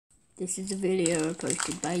This is a video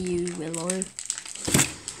posted by you, Willow.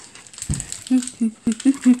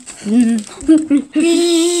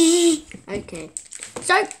 Okay,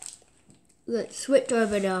 so let's switch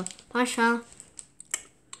over to Pasha.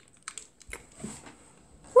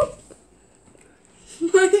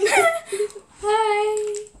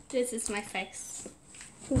 Hi. This is my face.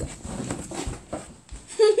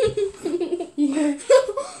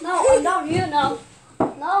 No, I'm not you now.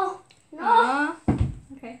 No.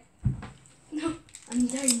 Okay. No, I'm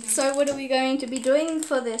done now. So what are we going to be doing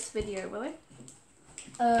for this video, Willow?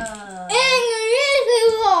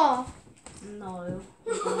 No.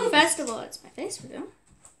 First of all, it's my face video.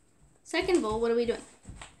 Second of all, what are we doing?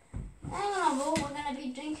 I don't know, we're gonna be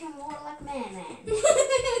drinking water like man.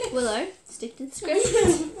 Willow, stick to the script.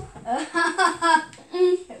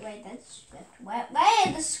 Wait, that's script. Where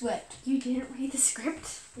the script? You didn't read the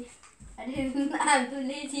script? I didn't. I'm too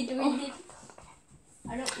lazy to read it.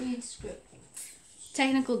 I don't read script.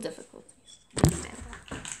 Technical difficulties.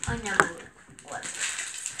 I never read. What?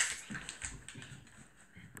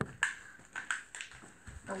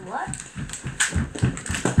 The what?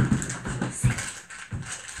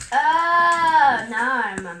 Oh, now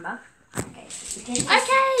I remember. Okay.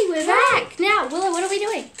 Okay, we're back. Now, Willow, what are we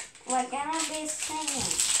doing? We're gonna be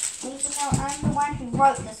singing. Even though I'm the one who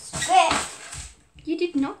wrote the script. You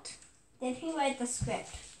did not. Then who wrote the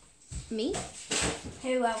script? Me?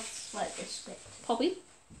 Who else wrote the script? Poppy?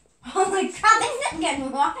 Oh my god, they didn't get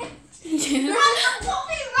right. Yeah.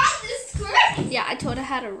 Poppy wrote the script. Yeah, I taught her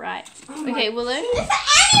how to write. Oh my Okay, Willow. If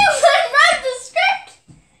anyone wrote the script.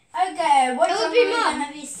 Okay, what It would song be are we Mum.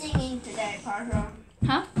 gonna be singing today, Parker?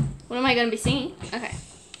 Huh? What am I going to be singing? Okay.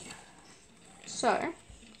 So,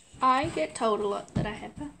 I get told a lot that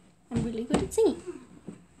I'm really good at singing.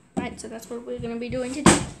 Right, so that's what we're going to be doing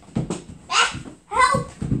today.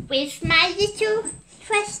 Help! With my little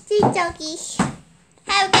trusty doggy.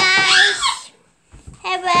 Hello guys.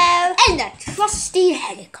 Hello. And a trusty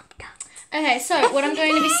helicopter. Okay, so what I'm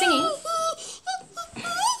going to be singing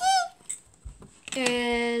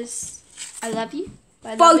is I Love You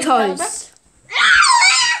by Lovely Calaber. Photos.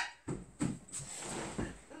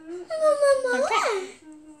 Okay.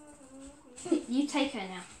 You take her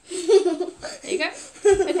now. There you go.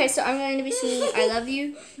 Okay, so I'm going to be singing I Love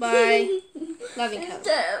You by Loving Calaber.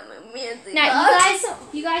 Now,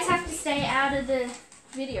 you guys have to stay out of the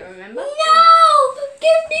video, remember? No!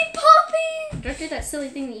 Give me Poppy! Don't do that silly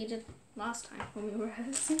thing that you did last time when we were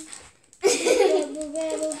rehearsing.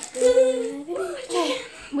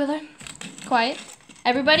 Willow, quiet.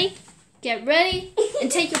 Everybody, get ready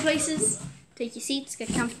and take your places. Take your seats, get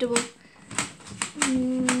comfortable.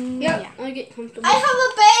 Yep, Yeah. I get comfortable. I have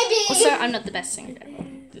a baby. Also, I'm not the best singer ever.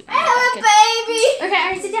 I have a baby. Okay,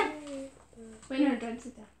 alright, sit down. Wait, no, don't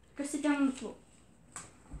sit down. Go sit down on the floor.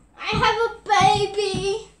 I have a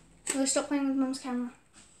baby. Willow, stop playing with Mum's camera.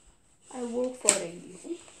 I will follow you.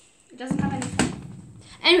 It doesn't have any.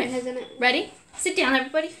 Anyway, ready? Sit down,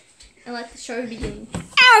 everybody, and let the show begin.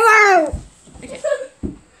 Hello. Okay.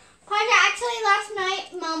 Actually, last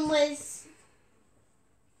night Mum was.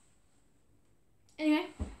 Anyway.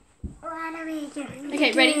 What are we doing?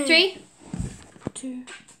 Okay, ready? 3, 2,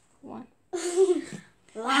 1.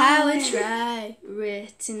 How I try,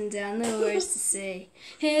 written down the words to say.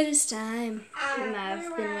 It is time, and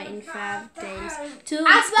I've been waiting 5 days to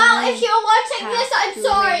Asmal, if you're watching how this, I'm you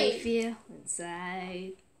sorry. make me feel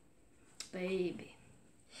inside, baby.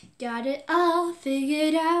 Got it all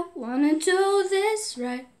figured out, wanna do this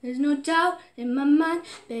right. There's no doubt in my mind,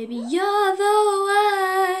 baby, you're the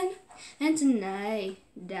one. And tonight,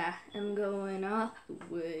 I'm going all the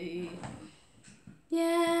way.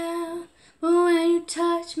 Yeah, but when you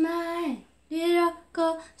touch my hand, it all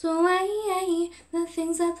goes away. The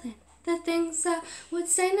things I planned, the things I would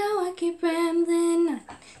say, now I keep rambling on.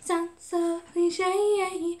 Sounds so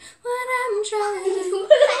cliche. What I'm trying to do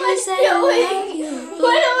is say I love you.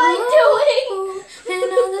 What am I doing?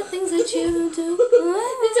 And all the things that you do.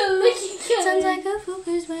 It's a licky kid. Sounds like a fool,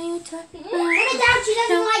 'cause when you touch my Put it down, she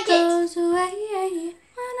doesn't like it. goes away.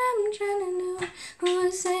 What I'm trying to do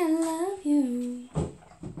is say I love you.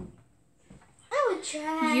 I would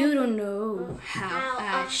try. You don't know how How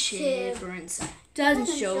I I shiver inside. Doesn't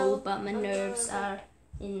show, but my nerves are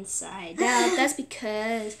inside out. That's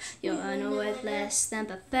because you're no worth less than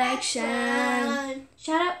perfection.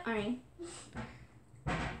 Shut up, Arnie.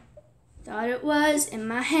 Thought it was in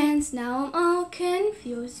my hands, now I'm all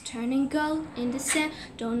confused. Turning gold into sand,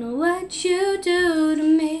 don't know what you do to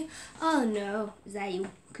me. All I know is that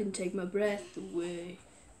you can take my breath away.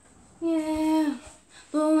 Yeah,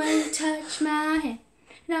 but when you touch my hand,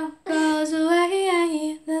 it all goes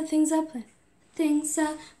away. The things I planned, things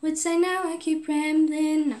I would say now. I keep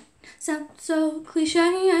rambling on. Sound so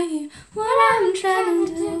cliche. What I'm trying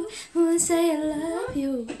to do is say I love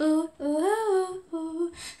you. Ooh, ooh, ooh,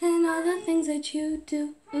 ooh. And all the things that you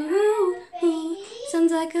do. Ooh, ooh.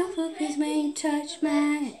 Sounds like a fool, please when you touch my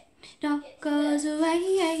hand. It all goes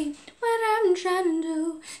away. What I'm trying to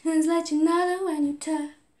do is let you know that when you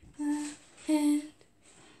touch my hand,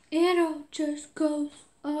 it all just goes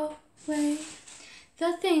away.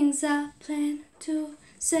 The things I plan to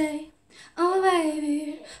say. Oh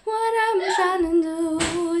baby, what I'm trying to do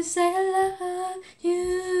is say I love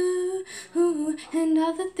you. Ooh, and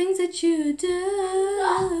all the things that you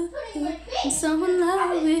do. I'm so in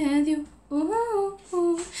love with you. Ooh,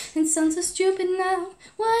 ooh. It sounds so stupid now.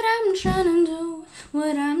 What I'm trying to do,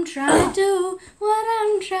 what I'm trying to do, what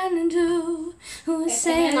I'm trying to do is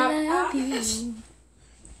say I love you.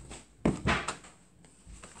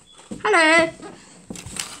 Hello.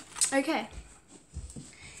 Okay.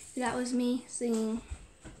 That was me singing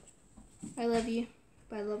I Love You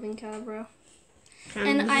by Loving Calaber.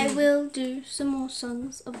 And I will do some more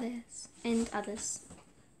songs of theirs and others.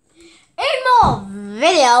 In more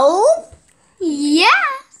videos.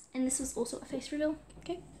 Yes! And this was also a face reveal.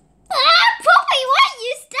 Okay? Poppy, why are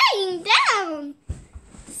you staying down?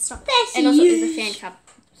 Stop. That's And also huge. there's a fan cub.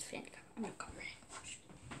 Fan cub. I'm not covering it.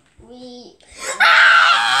 We.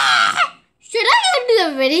 Should I go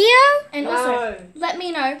do the video? And also, let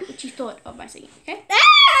me know what you thought of my singing, okay? I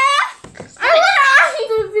want to ask you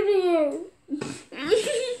the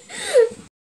video.